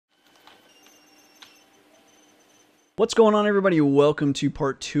What's going on, everybody? Welcome to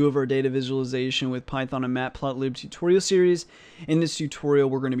part 2 of our data visualization with Python and Matplotlib tutorial series. In this tutorial,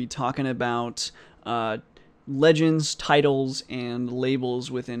 we're going to be talking about legends, titles, and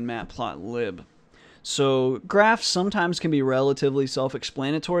labels within Matplotlib. So graphs sometimes can be relatively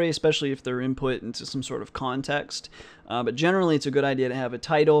self-explanatory, especially if they're input into some sort of context. But generally, it's a good idea to have a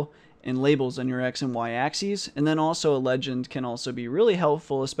title and labels on your X and Y axes. And then also a legend can also be really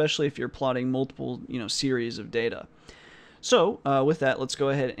helpful, especially if you're plotting multiple series of data. So with that, let's go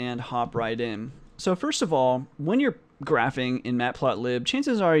ahead and hop right in. So first of all, when you're graphing in Matplotlib,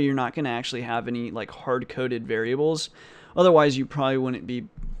 chances are you're not going to actually have any like hard-coded variables. Otherwise, you probably wouldn't be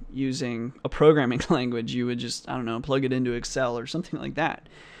using a programming language. You would just, I don't know, plug it into Excel or something like that.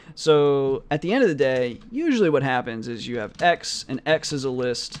 So at the end of the day, usually what happens is you have X, and X is a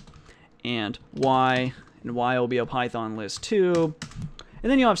list, and Y will be a Python list too.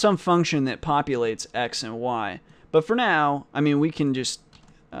 And then you'll have some function that populates X and Y. But for now, I mean, we can just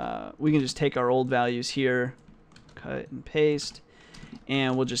take our old values here, cut and paste,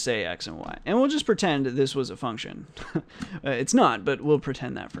 and we'll just say X and Y. And we'll just pretend that this was a function. It's not, but we'll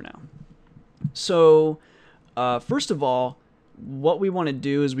pretend that for now. So first of all, what we want to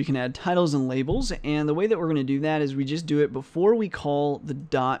do is we can add titles and labels. And the way that we're going to do that is we just do it before we call the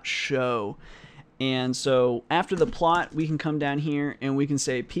dot show. And so after the plot, we can come down here and we can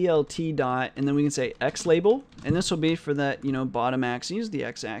say plt dot, and then we can say x label, and this will be for that bottom axis, the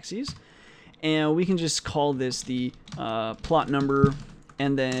x axis, and we can just call this the plot number,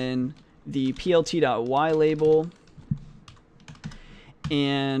 and then the plt dot y label,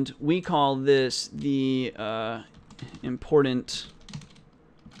 and we call this the important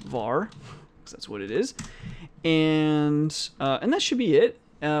var, because that's what it is, and that should be it.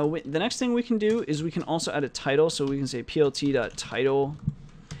 The next thing we can do is we can also add a title, so we can say plt.title,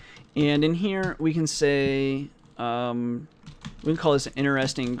 and in here we can say we can call this an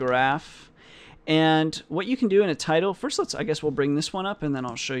interesting graph. And what you can do in a title, first I guess we'll bring this one up and then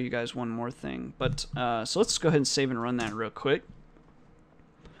I'll show you guys one more thing. But so let's go ahead and save and run that real quick.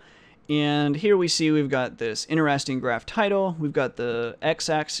 And here we see we've got this interesting graph title. We've got the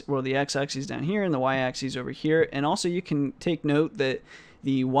x-axis, well, the x-axis down here and the y-axis over here. And also you can take note that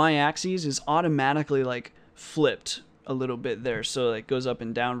the y-axis is automatically like flipped a little bit there, so it goes up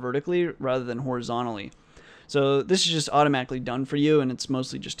and down vertically rather than horizontally. So this is just automatically done for you, and it's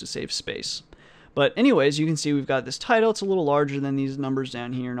mostly just to save space. But anyways, you can see we've got this title. It's a little larger than these numbers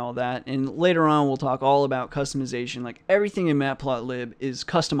down here and all that. And later on, we'll talk all about customization. Like everything in Matplotlib is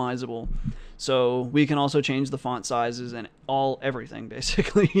customizable. So we can also change the font sizes and everything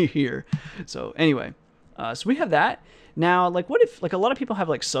basically here. So anyway, so we have that. Now, like what if, like a lot of people have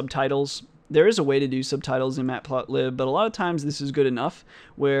like subtitles. There is a way to do subtitles in Matplotlib, but a lot of times this is good enough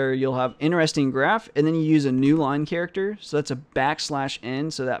where you'll have interesting graph and then you use a new line character. So that's a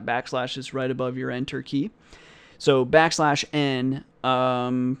 \n, so that backslash is right above your enter key. So \n,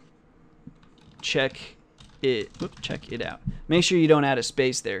 check it out. Make sure you don't add a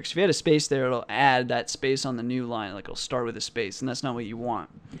space there, because if you add a space there, it'll add that space on the new line, like it'll start with a space, and that's not what you want.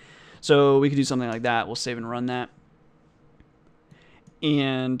 So we could do something like that. We'll save and run that.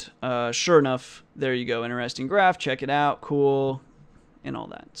 And sure enough, there you go. Interesting graph. Check it out. Cool. And all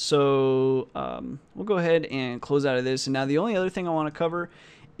that. So we'll go ahead and close out of this. And now the only other thing I want to cover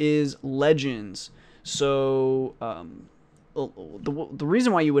is legends. So the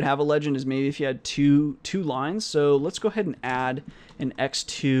reason why you would have a legend is maybe if you had two lines. So let's go ahead and add an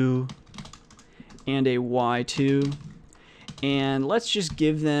x2 and a y2. And let's just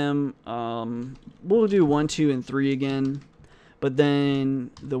give them, we'll do 1, 2, and 3 again. But then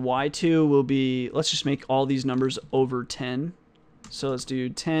the y2 will be, let's just make all these numbers over 10. So let's do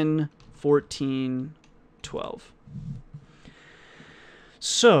 10, 14, 12.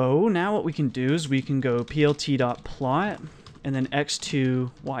 So now what we can do is we can go plt.plot and then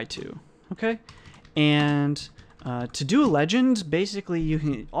x2, y2. Okay? And to do a legend,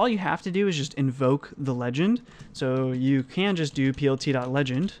 basically all you have to do is just invoke the legend. So you can just do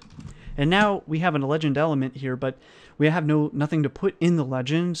plt.legend. And now we have a legend element here, but we have nothing to put in the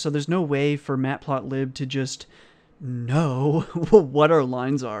legend, so there's no way for Matplotlib to just know what our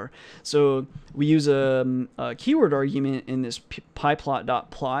lines are. So we use a keyword argument in this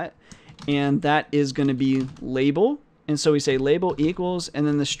pyplot.plot, and that is going to be label. And so we say label equals, and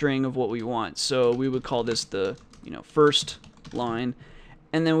then the string of what we want. So we would call this the first line,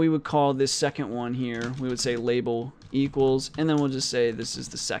 and then we would call this second one here, we would say label equals, and then we'll just say this is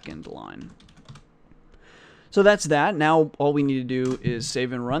the second line. So that's that. Now all we need to do is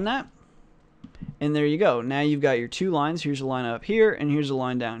save and run that. And there you go. Now you've got your two lines. Here's a line up here, and here's a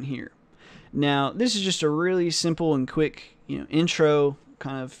line down here. Now, this is just a really simple and quick, intro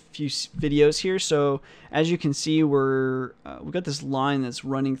kind of few videos here. So as you can see, we've got this line that's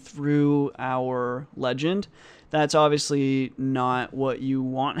running through our legend. That's obviously not what you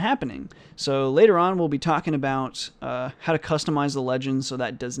want happening. So later on, we'll be talking about how to customize the legend so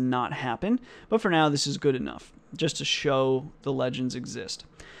that does not happen. But for now, this is good enough just to show the legends exist.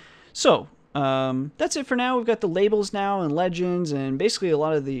 So that's it for now. We've got the labels now and legends and basically a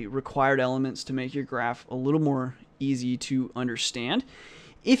lot of the required elements to make your graph a little more easy to understand.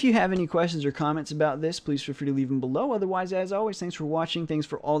 If you have any questions or comments about this, please feel free to leave them below. Otherwise, as always, thanks for watching. Thanks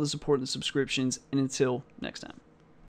for all the support and subscriptions. And until next time.